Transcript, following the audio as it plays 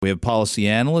We have policy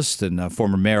analyst and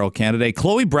former mayoral candidate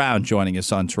Chloe Brown joining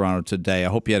us on Toronto today. I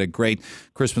hope you had a great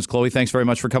Christmas, Chloe. Thanks very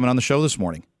much for coming on the show this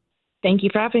morning. Thank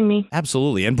you for having me.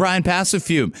 Absolutely. And BRYAN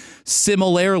PASSIFIUME,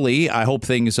 similarly, I hope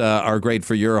things are great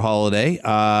for your holiday.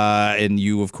 And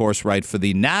you, of course, write for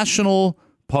the National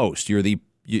Post. You're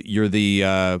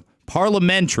the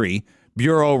parliamentary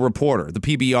bureau reporter, the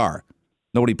PBR.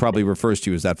 Nobody probably refers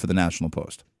to you as that for the National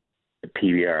Post. The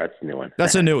PBR, that's a new one.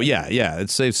 That's a new, yeah.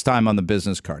 It saves time on the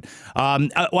business card.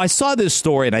 I saw this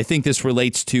story, and I think this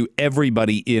relates to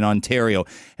everybody in Ontario.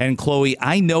 And Chloe,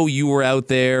 I know you were out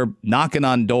there knocking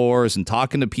on doors and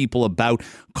talking to people about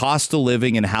cost of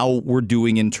living and how we're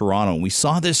doing in Toronto. And we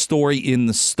saw this story in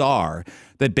the Star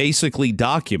that basically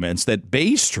documents that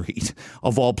Bay Street,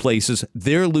 of all places,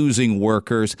 they're losing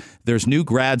workers. There's new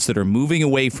grads that are moving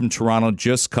away from Toronto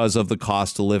just because of the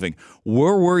cost of living.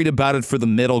 We're worried about it for the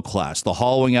middle class, the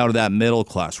hollowing out of that middle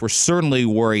class. We're certainly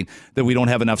worried that we don't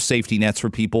have enough safety nets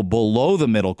for people below the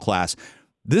middle class.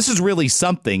 This is really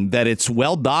something that it's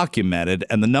well documented,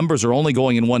 and the numbers are only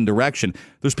going in one direction.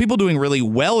 There's people doing really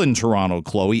well in Toronto,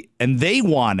 Chloe, and they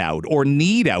want out or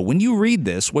need out. When you read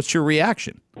this, what's your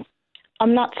reaction?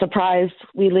 I'm not surprised.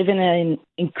 We live in an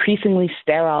increasingly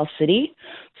sterile city.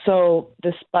 So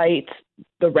despite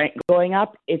the rent going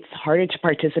up, it's harder to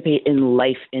participate in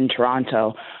life in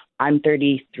Toronto. I'm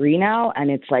 33 now, and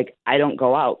it's like I don't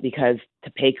go out because to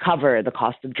pay cover, the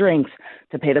cost of drinks,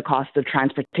 to pay the cost of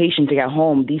transportation to get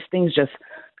home, these things just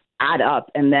add up.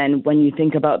 And then when you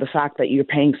think about the fact that you're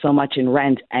paying so much in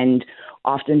rent and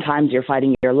oftentimes you're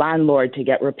fighting your landlord to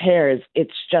get repairs,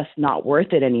 it's just not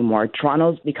worth it anymore.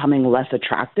 Toronto's becoming less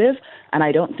attractive, and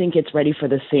I don't think it's ready for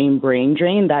the same brain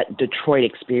drain that Detroit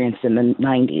experienced in the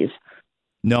 90s.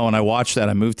 No, and I watched that.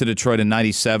 I moved to Detroit in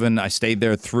 97. I stayed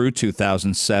there through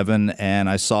 2007, and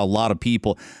I saw a lot of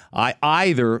people. I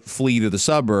either flee to the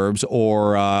suburbs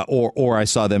or I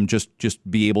saw them just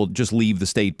leave the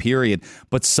state, period.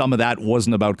 But some of that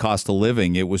wasn't about cost of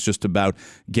living. It was just about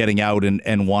getting out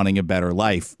and wanting a better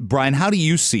life. BRYAN, how do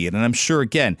you see it? And I'm sure,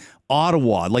 again,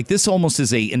 Ottawa, like this almost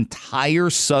is a entire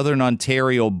Southern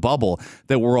Ontario bubble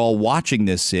that we're all watching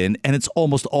this in. And it's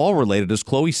almost all related, as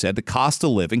Chloe said, to cost of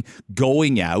living,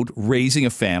 going out, raising a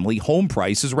family, home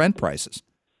prices, rent prices.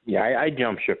 Yeah, I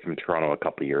jumped ship from Toronto a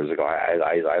couple of years ago.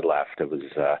 I left. It was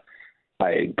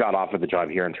I got offered the job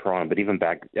here in Toronto, but even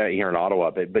back here in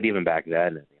Ottawa. But even back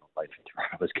then, life in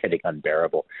Toronto was getting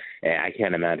unbearable, and I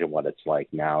can't imagine what it's like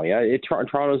now. Yeah,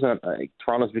 Toronto's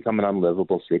become an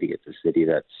unlivable city. It's a city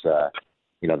that's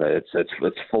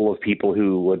it's full of people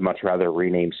who would much rather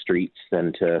rename streets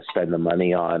than to spend the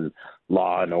money on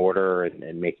law and order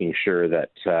and making sure that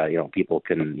people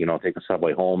can take the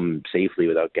subway home safely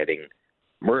without getting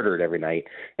murdered every night.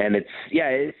 And it's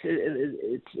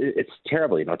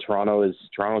terrible. Toronto's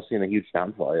seeing a huge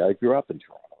downfall. I grew up in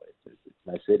Toronto. It's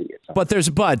my city. But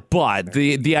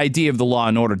the idea of the law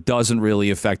and order doesn't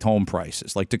really affect home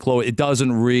prices. Like to Chloe, it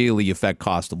doesn't really affect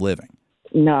cost of living.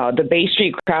 No, the Bay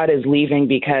Street crowd is leaving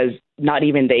because not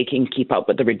even they can keep up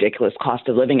with the ridiculous cost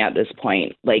of living at this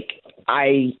point. Like,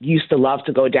 I used to love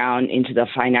to go down into the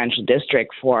financial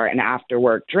district for an after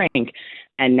work drink,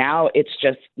 and now it's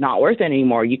just not worth it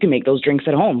anymore. You can make those drinks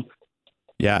at home.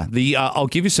 Yeah, I'll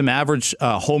give you some average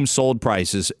home sold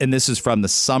prices, and this is from the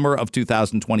summer of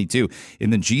 2022. In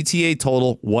the GTA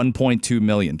total, $1.2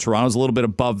 million. Toronto's a little bit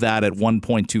above that at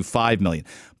 $1.25 million.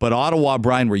 But Ottawa,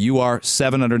 BRYAN, where you are,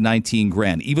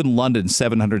 $719,000. Even London,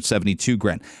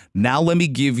 $772,000. Now let me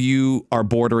give you our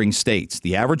bordering states.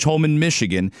 The average home in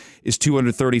Michigan is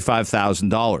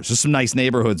 $235,000. There's some nice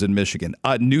neighborhoods in Michigan.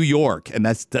 New York, and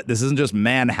this isn't just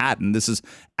Manhattan. This is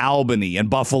Albany and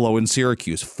Buffalo and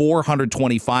Syracuse,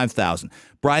 $425,000.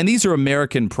 BRYAN, these are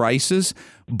American prices,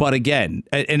 but again,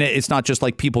 and it's not just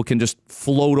like people can just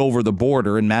float over the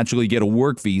border and magically get a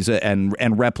work visa and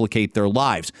replicate their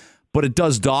lives. But it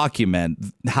does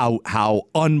document how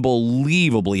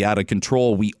unbelievably out of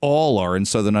control we all are in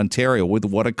Southern Ontario with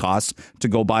what it costs to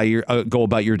go about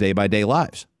your day-by-day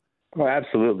lives. Well,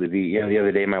 absolutely. The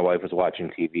other day my wife was watching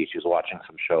TV. She was watching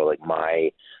some show like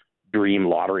My Dream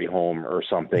Lottery Home or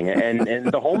something,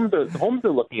 and the homes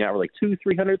they're looking at were like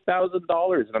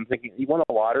 $200,000-$300,000, and I'm thinking, you want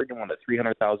a lottery, you want a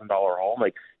 $300,000 home?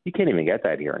 Like, you can't even get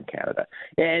that here in Canada.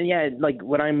 And yeah, like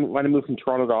when I moved from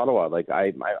Toronto to Ottawa, like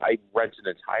I rented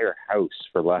an entire house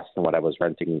for less than what I was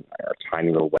renting a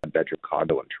tiny little one bedroom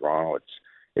condo in Toronto.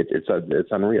 It's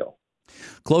unreal.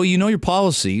 Chloe, you know your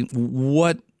policy.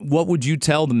 What would you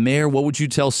tell the mayor? What would you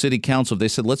tell city council if they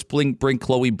said, let's bring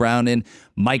Chloe Brown in,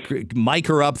 mic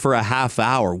her up for a half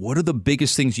hour? What are the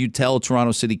biggest things you tell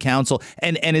Toronto City Council?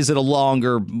 And is it a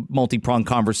longer multi-pronged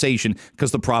conversation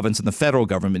because the province and the federal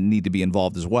government need to be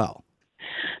involved as well?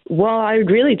 Well, I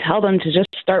would really tell them to just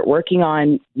start working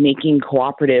on making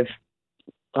cooperative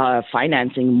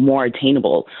financing more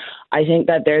attainable. I think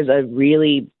that there's a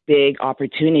really big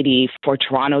opportunity for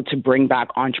Toronto to bring back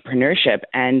entrepreneurship.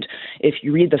 And if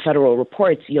you read the federal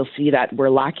reports, you'll see that we're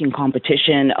lacking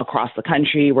competition across the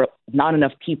country. Not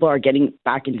enough people are getting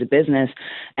back into business.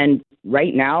 And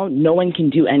right now, no one can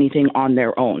do anything on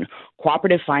their own.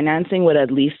 Cooperative financing would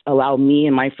at least allow me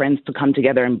and my friends to come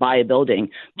together and buy a building,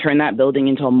 turn that building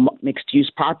into a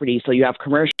mixed-use property. So you have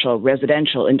commercial,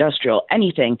 residential, industrial,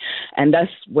 anything. And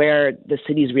that's where the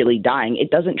city's really dying.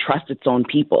 It doesn't trust its own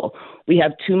people. We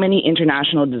have too many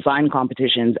international design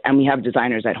competitions, and we have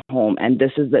designers at home. And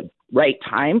this is the right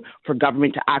time for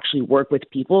government to actually work with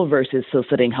people versus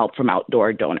soliciting help from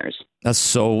outdoor donors. That's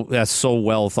so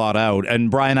well thought out.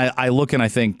 And Brian, I look and I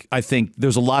think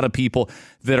there's a lot of people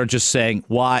that are just saying,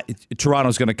 why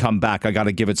Toronto's going to come back. I got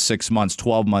to give it 6 months,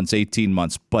 12 months, 18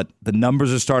 months. But the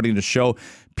numbers are starting to show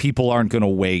people aren't going to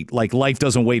wait. Like, life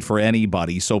doesn't wait for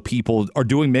anybody. So people are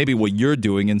doing maybe what you're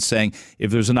doing and saying,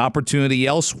 if there's an opportunity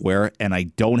elsewhere and I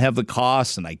don't have the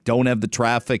costs and I don't have the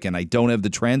traffic and I don't have the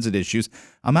transit issues,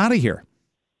 I'm out of here.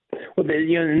 Well,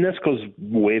 and this goes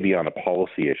way beyond a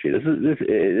policy issue. This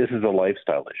is a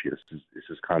lifestyle issue. This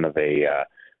is kind of a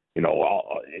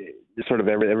sort of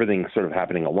everything sort of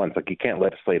happening at once. Like, you can't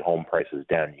legislate home prices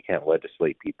down. You can't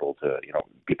legislate people's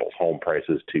home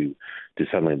prices to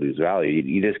suddenly lose value.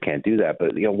 You just can't do that. But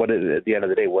at the end of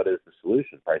the day, what is the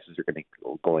solution? Prices are going to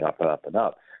keep going up and up and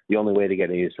up. The only way to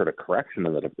get any sort of correction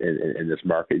in this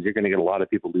market is you're going to get a lot of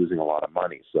people losing a lot of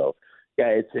money. So,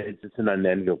 yeah, it's an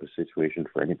unenviable situation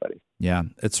for anybody. Yeah,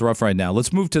 it's rough right now.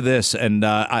 Let's move to this. And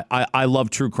I love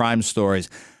true crime stories.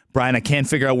 Brian, I can't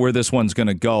figure out where this one's going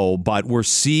to go, but we're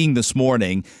seeing this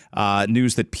morning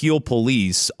news that Peel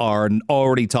police are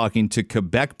already talking to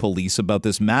Quebec police about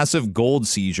this massive gold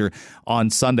seizure on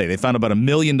Sunday. They found about $1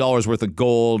 million worth of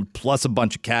gold, plus a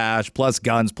bunch of cash, plus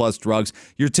guns, plus drugs,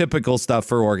 your typical stuff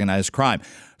for organized crime.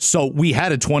 So we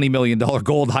had a $20 million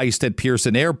gold heist at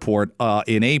Pearson Airport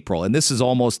in April, and this is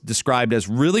almost described as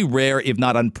really rare, if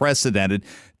not unprecedented,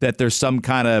 that there's some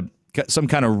kind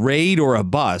of raid or a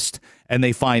bust, and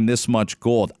they find this much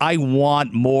gold. I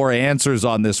want more answers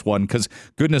on this one, because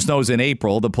goodness knows in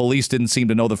April, the police didn't seem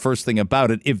to know the first thing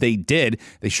about it. If they did,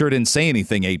 they sure didn't say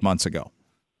anything 8 months ago.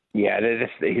 Yeah,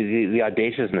 the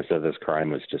audaciousness of this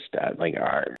crime was just like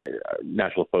our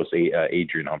National Post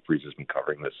Adrian Humphreys has been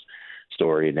covering this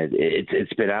story, and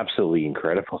it's been absolutely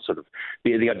incredible. Sort of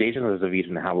the audaciousness of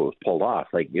even how it was pulled off.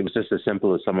 Like, it was just as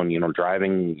simple as someone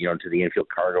driving to the infield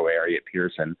cargo area at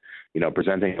Pearson,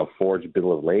 presenting a forged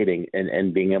bill of lading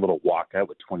and being able to walk out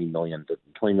with $20 million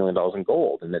in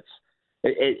gold. And it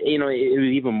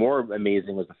was even more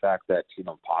amazing was the fact that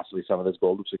possibly some of this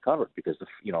gold was recovered, because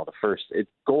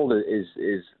gold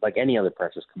is like any other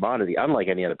precious commodity. Unlike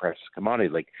any other precious commodity,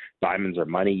 like diamonds or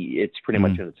money, it's pretty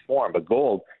much in its form. But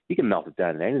gold, you can melt it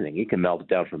down in anything. You can melt it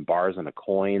down from bars into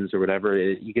coins or whatever.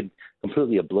 You can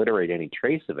completely obliterate any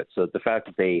trace of it. So the fact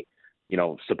that they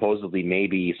supposedly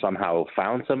maybe somehow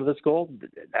found some of this gold,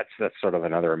 that's sort of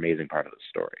another amazing part of the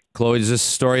story. Chloe, does this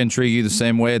story intrigue you the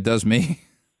same way it does me?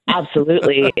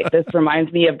 Absolutely. This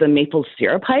reminds me of the maple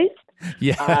syrup heist.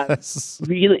 Yes.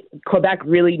 Really, Quebec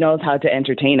really knows how to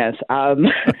entertain us.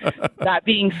 That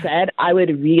being said, I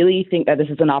would really think that this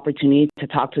is an opportunity to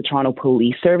talk to Toronto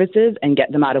Police Services and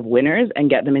get them out of winners and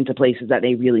get them into places that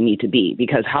they really need to be,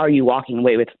 because how are you walking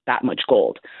away with that much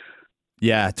gold?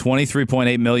 Yeah,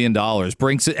 $23.8 million.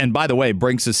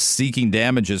 Brinks is seeking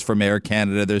damages from Air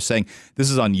Canada. They're saying this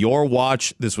is on your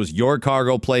watch. This was your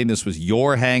cargo plane. This was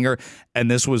your hangar. And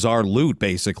this was our loot,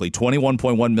 basically.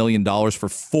 $21.1 million for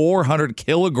 400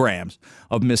 kilograms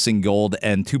of missing gold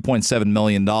and $2.7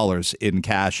 million in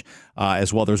cash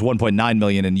as well. There's $1.9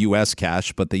 million in U.S.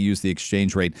 cash, but they use the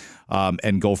exchange rate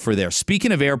and go for there.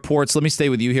 Speaking of airports, let me stay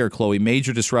with you here, Chloe.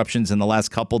 Major disruptions in the last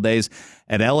couple days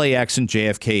at LAX and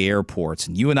JFK airports.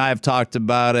 And you and I have talked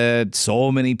about it.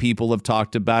 So many people have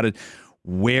talked about it.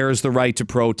 Where's the right to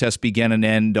protest begin and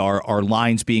end? Are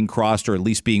lines being crossed or at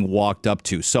least being walked up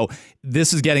to? So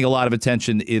this is getting a lot of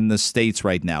attention in the States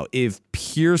right now. If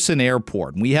Pearson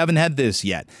Airport, and we haven't had this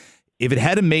yet, if it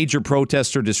had a major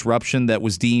protest or disruption that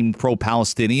was deemed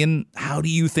pro-Palestinian, how do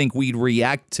you think we'd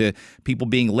react to people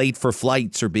being late for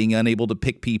flights or being unable to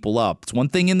pick people up? It's one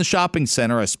thing in the shopping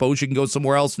center. I suppose you can go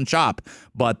somewhere else and shop,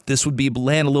 but this would be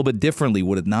land a little bit differently,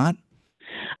 would it not?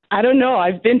 I don't know.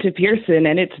 I've been to Pearson,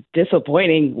 and it's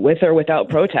disappointing with or without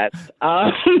protests.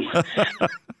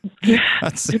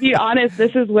 To be honest,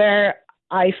 this is where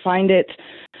I find it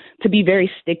to be very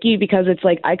sticky, because it's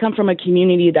like I come from a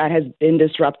community that has been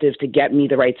disruptive to get me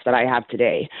the rights that I have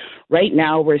today. Right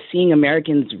now, we're seeing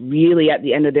Americans really at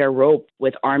the end of their rope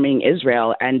with arming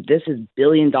Israel, and this is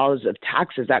 $billions of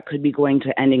taxes that could be going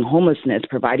to ending homelessness,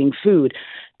 providing food.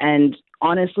 And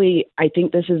honestly, I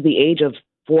think this is the age of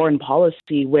foreign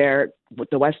policy where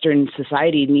the Western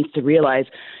society needs to realize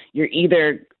you're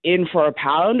either in for a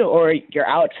pound or you're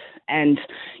out. And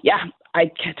yeah, I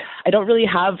don't really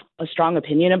have a strong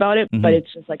opinion about it, but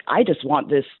it's just like, I want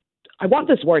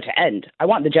this war to end. I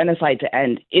want the genocide to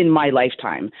end in my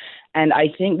lifetime. And I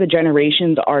think the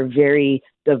generations are very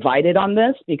divided on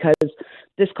this, because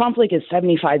this conflict is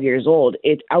 75 years old.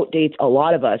 It outdates a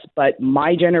lot of us, but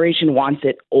my generation wants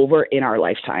it over in our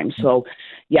lifetime. So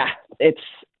yeah, it's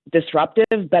disruptive,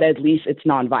 but at least it's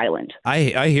nonviolent.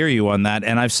 I hear you on that,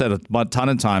 and I've said a ton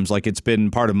of times, like, it's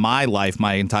been part of my life,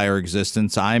 my entire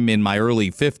existence. I'm in my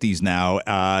early 50s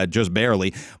now, just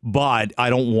barely, but I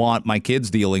don't want my kids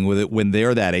dealing with it when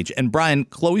they're that age. And Brian,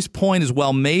 Chloe's point is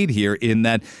well made here, in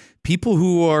that people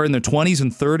who are in their 20s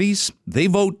and 30s, they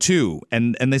vote too.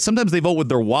 And sometimes they vote with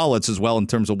their wallets as well in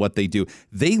terms of what they do.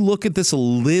 They look at this a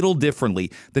little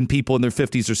differently than people in their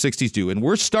 50s or 60s do. And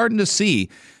we're starting to see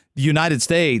the United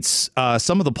States,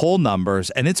 some of the poll numbers,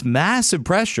 and it's massive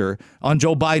pressure on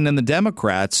Joe Biden and the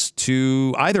Democrats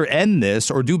to either end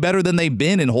this or do better than they've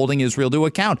been in holding Israel to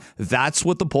account. That's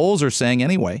what the polls are saying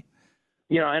anyway.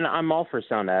 And I'm all for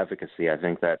sound advocacy. I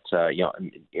think that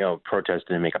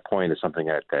protesting and make a point is something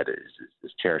that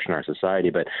is cherished in our society.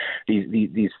 But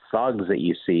these thugs that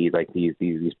you see, like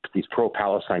these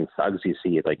pro-Palestine thugs you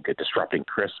see, like disrupting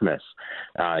Christmas.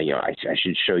 I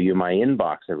should show you my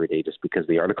inbox every day, just because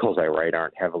the articles I write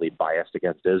aren't heavily biased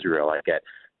against Israel. I get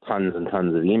tons and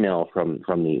tons of email from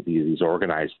these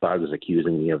organized thugs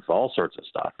accusing me of all sorts of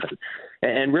stuff,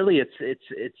 and really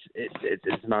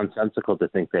it's nonsensical to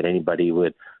think that anybody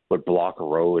would block a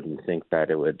road and think that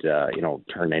it would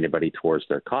turn anybody towards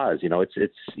their cause.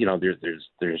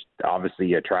 There's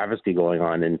obviously a travesty going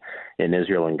on in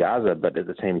Israel and Gaza, but at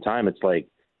the same time it's like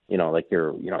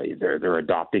they're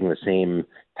adopting the same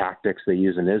tactics they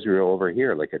use in Israel over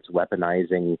here. Like it's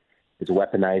weaponizing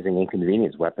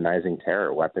inconvenience, weaponizing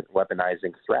terror,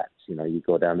 weaponizing threats. You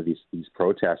go down to these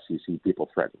protests, you see people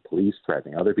threatening police,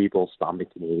 threatening other people, stomping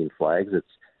Canadian flags.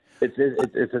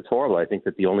 It's horrible. I think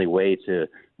that the only way to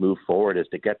move forward is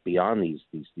to get beyond these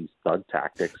thug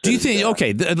tactics. Do you think?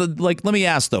 Let me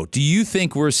ask though. Do you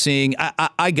think we're seeing?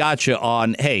 I got you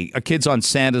on. Hey, a kid's on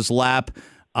Santa's lap.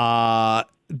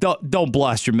 Don't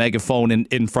blast your megaphone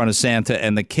in front of Santa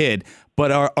and the kid.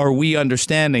 But are we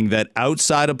understanding that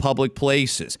outside of public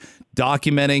places,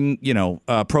 documenting,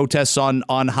 protests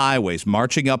on highways,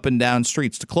 marching up and down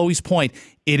streets, to Chloe's point,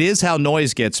 it is how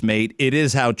noise gets made. It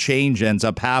is how change ends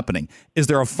up happening. Is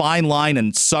there a fine line,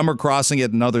 and some are crossing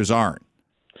it and others aren't?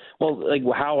 Well, like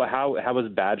how is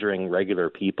badgering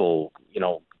regular people,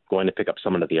 going to pick up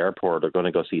someone at the airport or going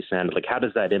to go see Santa, like how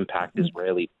does that impact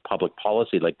Israeli public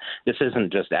policy? Like this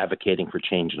isn't just advocating for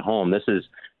change at home. This is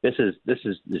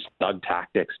thug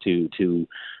tactics to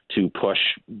push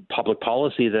public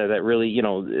policy that really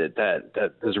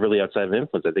that is really outside of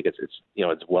influence. I think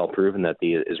it's well proven that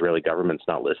the Israeli government's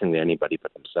not listening to anybody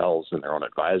but themselves and their own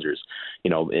advisors.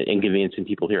 Inconveniencing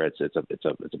people here. It's a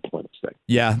pointless thing.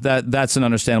 Yeah, that's an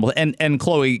understandable. And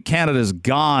Chloe, Canada's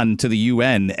gone to the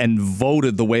UN and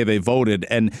voted the way they voted,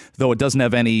 and though it doesn't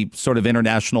have any sort of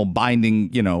international binding,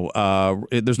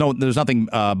 there's nothing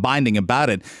binding about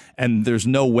it, and there's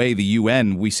no way the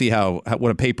UN. We see what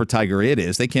a paper tiger it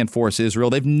is. They can't force Israel.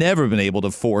 They've never been able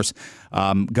to force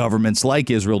governments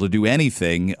like Israel to do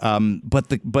anything.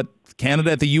 But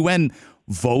Canada at the UN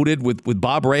voted with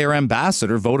Bob Ray, our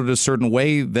ambassador, voted a certain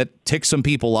way that ticked some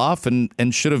people off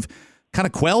and should have kind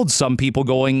of quelled some people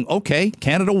going, okay,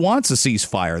 Canada wants a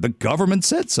ceasefire. The government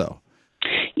said so.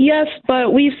 Yes,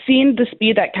 but we've seen the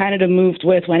speed that Canada moved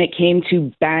with when it came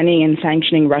to banning and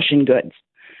sanctioning Russian goods.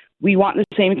 We want the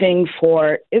same thing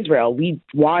for Israel. We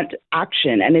want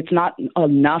action, and it's not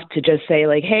enough to just say,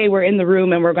 like, hey, we're in the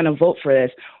room and we're going to vote for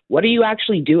this. What are you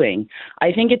actually doing?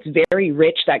 I think it's very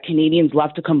rich that Canadians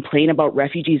love to complain about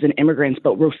refugees and immigrants,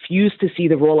 but refuse to see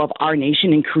the role of our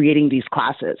nation in creating these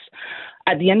classes.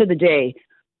 At the end of the day,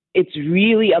 it's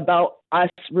really about us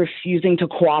refusing to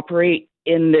cooperate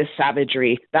in this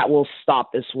savagery that will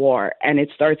stop this war. And it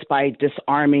starts by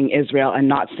disarming Israel and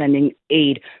not sending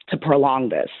aid to prolong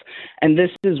this. And this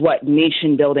is what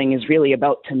nation building is really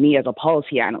about to me as a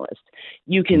policy analyst.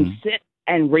 You can sit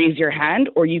and raise your hand,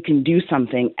 or you can do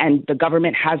something. And the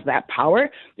government has that power.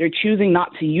 They're choosing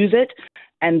not to use it.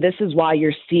 And this is why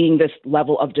you're seeing this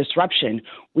level of disruption.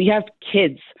 We have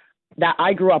kids that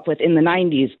I grew up with in the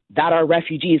 90s that are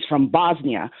refugees from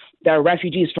Bosnia, that are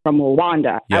refugees from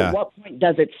Rwanda. Yeah. At what point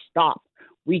does it stop?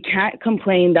 We can't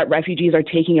complain that refugees are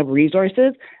taking up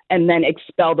resources and then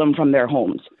expel them from their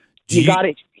homes. You got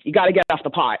to get off the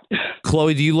pot.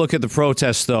 Chloe, do you look at the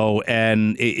protests, though,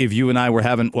 and if you and I were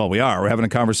having, we're having a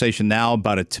conversation now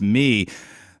about it, to me,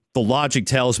 the logic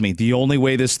tells me the only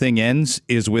way this thing ends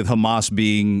is with Hamas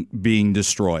being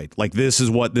destroyed. Like, this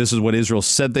is what Israel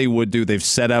said they would do. They've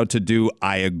set out to do.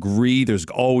 I agree. There's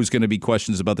always going to be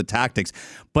questions about the tactics.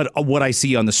 But what I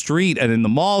see on the street and in the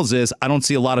malls is I don't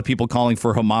see a lot of people calling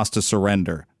for Hamas to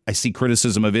surrender. I see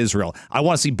criticism of Israel. I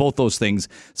want to see both those things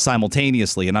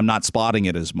simultaneously, and I'm not spotting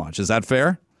it as much. Is that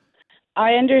fair?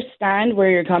 I understand where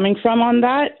you're coming from on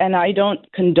that, and I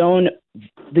don't condone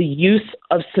the use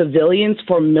of civilians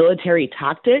for military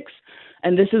tactics.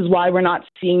 And this is why we're not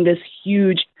seeing this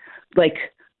huge,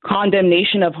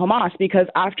 condemnation of Hamas, because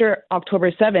after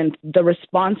October 7th, the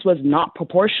response was not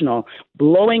proportional.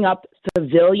 Blowing up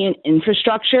civilian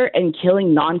infrastructure and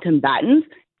killing non-combatants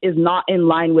is not in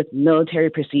line with military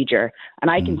procedure.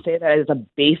 And I can say that as a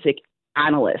basic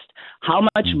analyst. How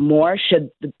much more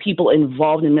should the people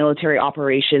involved in military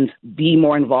operations be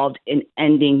more involved in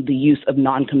ending the use of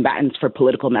non-combatants for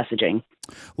political messaging?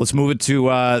 Let's move it to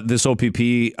these OPP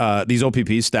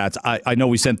stats. I know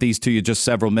we sent these to you just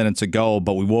several minutes ago,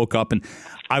 but we woke up and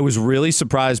I was really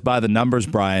surprised by the numbers,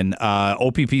 Brian.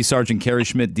 OPP Sergeant Kerry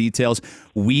Schmidt details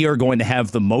we are going to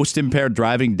have the most impaired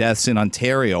driving deaths in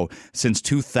Ontario since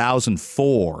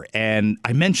 2004. And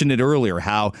I mentioned it earlier,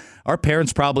 how our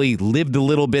parents probably lived a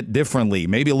little bit differently,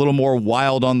 maybe a little more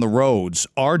wild on the roads.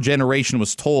 Our generation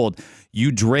was told,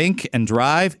 you drink and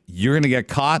drive, you're going to get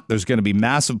caught. There's going to be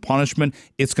massive punishment.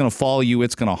 It's going to follow you.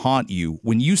 It's going to haunt you.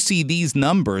 When you see these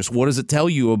numbers, what does it tell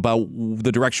you about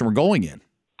the direction we're going in?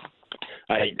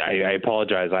 I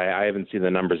apologize. I haven't seen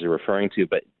the numbers you're referring to,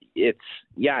 but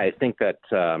I think that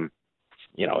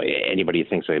anybody who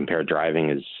thinks that impaired driving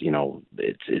is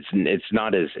it's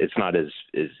not as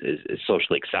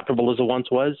socially acceptable as it once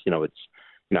was.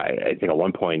 I think at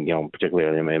one point,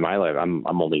 particularly in my life, I'm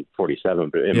only 47,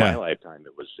 but in my lifetime,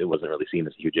 it wasn't really seen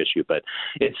as a huge issue. But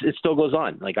it still goes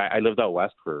on. Like I lived out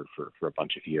west for a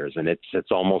bunch of years, and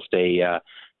it's almost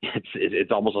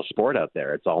it's almost a sport out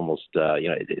there. It's almost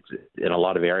it's in a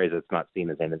lot of areas it's not seen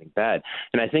as anything bad.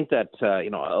 And I think that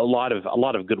a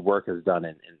lot of good work is done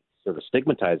in sort of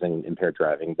stigmatizing impaired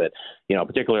driving, but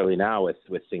particularly now with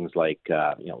things like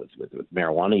with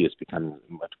marijuana use becoming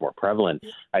much more prevalent,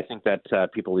 I think that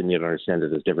people need to understand that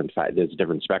there's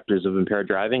different specters of impaired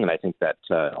driving, and I think that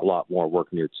a lot more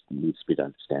work needs to be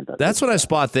done to stand up. That's what I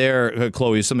spot there,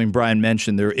 Chloe. Something Brian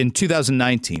mentioned there in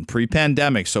 2019,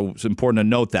 pre-pandemic. So it's important to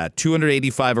note that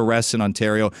 285 arrests in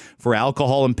Ontario for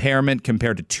alcohol impairment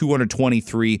compared to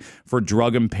 223 for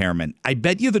drug impairment. I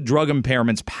bet you the drug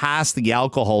impairments pass the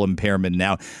alcohol impairment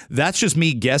now. That's just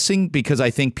me guessing because I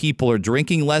think people are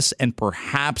drinking less and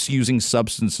perhaps using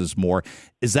substances more.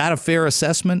 Is that a fair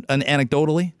assessment,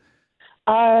 anecdotally?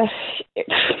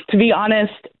 To be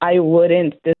honest, I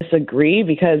wouldn't disagree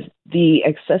because the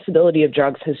accessibility of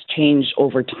drugs has changed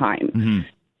over time. Mm-hmm.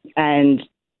 And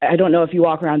I don't know if you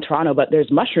walk around Toronto, but there's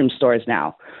mushroom stores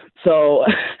now. So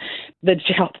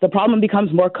the problem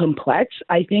becomes more complex.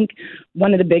 I think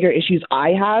one of the bigger issues I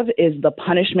have is the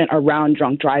punishment around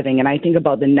drunk driving. And I think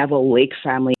about the Neville Lake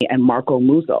family and Marco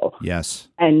Muzo. Yes.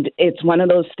 And it's one of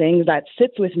those things that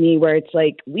sits with me where it's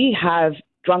like we have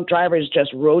drunk drivers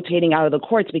just rotating out of the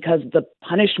courts because the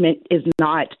punishment is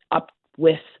not up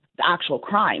with the actual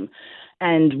crime.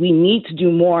 And we need to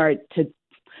do more to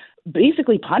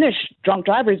basically punish drunk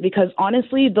drivers because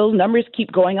honestly, those numbers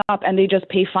keep going up and they just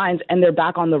pay fines and they're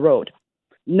back on the road.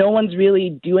 No one's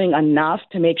really doing enough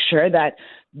to make sure that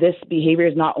this behavior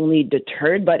is not only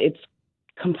deterred, but it's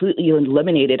completely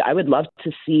eliminated. I would love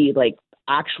to see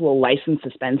actual license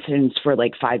suspensions for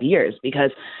 5 years because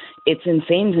it's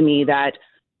insane to me that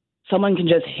someone can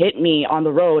just hit me on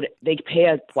the road. They pay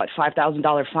a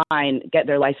 $5,000 fine, get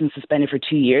their license suspended for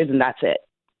 2 years, and that's it.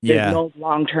 There's no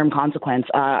long-term consequence.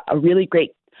 A really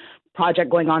great project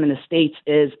going on in the States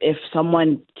is if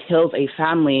someone kills a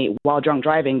family while drunk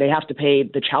driving, they have to pay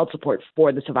the child support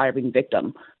for the surviving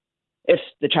victim if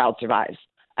the child survives.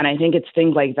 And I think it's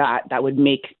things like that that would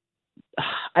make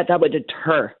that would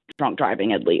deter drunk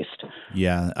driving at least.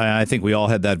 Yeah, I think we all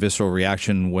had that visceral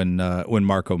reaction when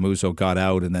Marco Musso got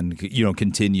out, and then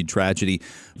continued tragedy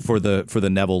for the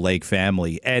Neville Lake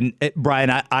family. And Brian,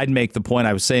 I'd make the point,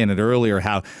 I was saying it earlier,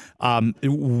 how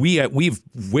we've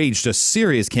waged a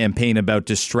serious campaign about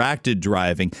distracted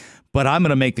driving. But I'm going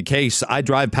to make the case. I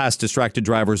drive past distracted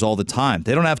drivers all the time.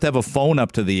 They don't have to have a phone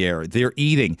up to the air. They're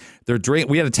eating. They're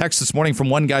drinking. We had a text this morning from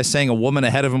one guy saying a woman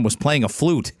ahead of him was playing a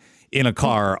flute in a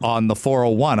car on the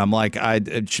 401. I'm like,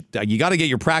 you got to get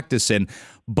your practice in.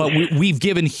 But we've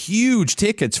given huge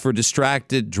tickets for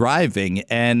distracted driving,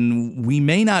 and we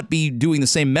may not be doing the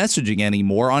same messaging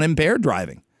anymore on impaired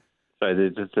driving. So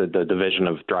it's the division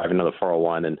of driving to the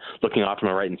 401 and looking off to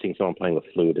my right and seeing someone playing the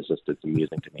flute is just, it's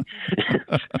amusing to me.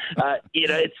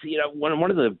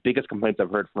 One of the biggest complaints I've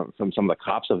heard from some of the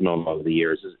cops I've known over the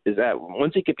years is that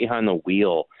once you get behind the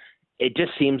wheel, it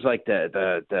just seems like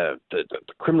the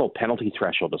criminal penalty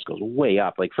threshold just goes way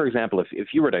up. Like, for example, if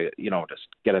you were to, just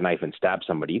get a knife and stab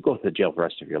somebody, you go to jail for the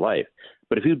rest of your life.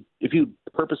 But if you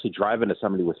purposely drive into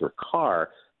somebody with your car,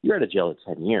 you're out of jail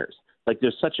at 10 years. Like,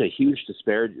 there's such a huge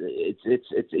disparity.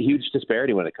 It's a huge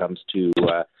disparity when it comes to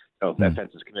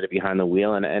offenses committed behind the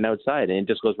wheel and outside, and it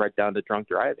just goes right down to drunk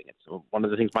driving. It's one of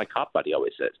the things my cop buddy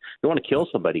always says: you want to kill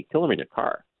somebody, kill them in your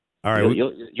car. All right,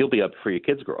 you'll be up before your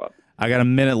kids grow up. I got a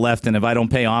minute left, and if I don't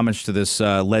pay homage to this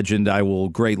legend, I will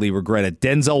greatly regret it.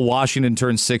 Denzel Washington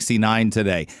turned 69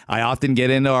 today. I often get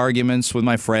into arguments with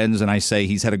my friends, and I say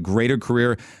he's had a greater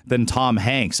career than Tom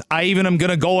Hanks. I even am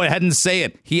going to go ahead and say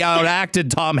it. He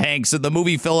outacted Tom Hanks in the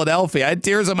movie Philadelphia. I had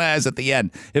tears in my eyes at the end.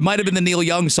 It might have been the Neil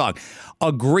Young song.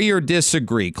 Agree or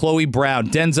disagree, Chloe Brown,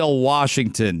 Denzel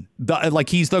Washington,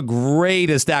 he's the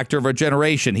greatest actor of our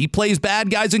generation. He plays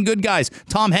bad guys and good guys.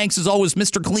 Tom Hanks is always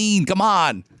Mr. Clean. Come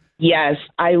on. Yes,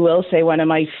 I will say one of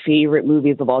my favorite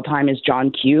movies of all time is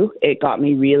John Q. It got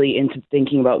me really into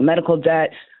thinking about medical debt.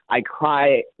 I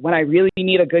cry when I really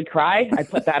need a good cry. I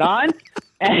put that on.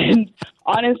 And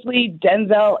honestly,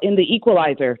 Denzel in The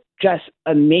Equalizer, just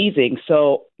amazing.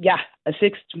 So, yeah, a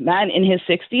man in his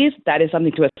 60s, that is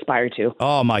something to aspire to.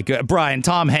 Oh, my God. Brian,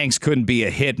 Tom Hanks couldn't be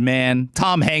a hit man.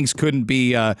 Tom Hanks couldn't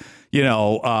be,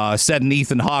 setting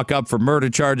Ethan Hawke up for murder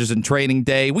charges in Training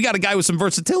Day. We got a guy with some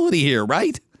versatility here,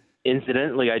 right?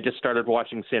 Incidentally, I just started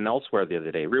watching St. Elsewhere the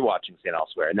other day, rewatching St.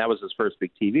 Elsewhere, and that was his first big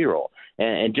TV role.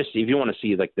 And just if you want to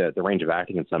see like the range of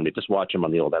acting in somebody, just watch him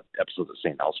on the old episodes of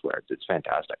St. Elsewhere. It's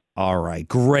fantastic. All right,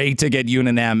 great to get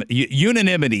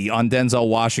unanimity on Denzel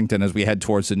Washington as we head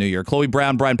towards the new year. Chloe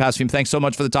Brown, BRYAN PASSIFIUME, thanks so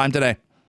much for the time today.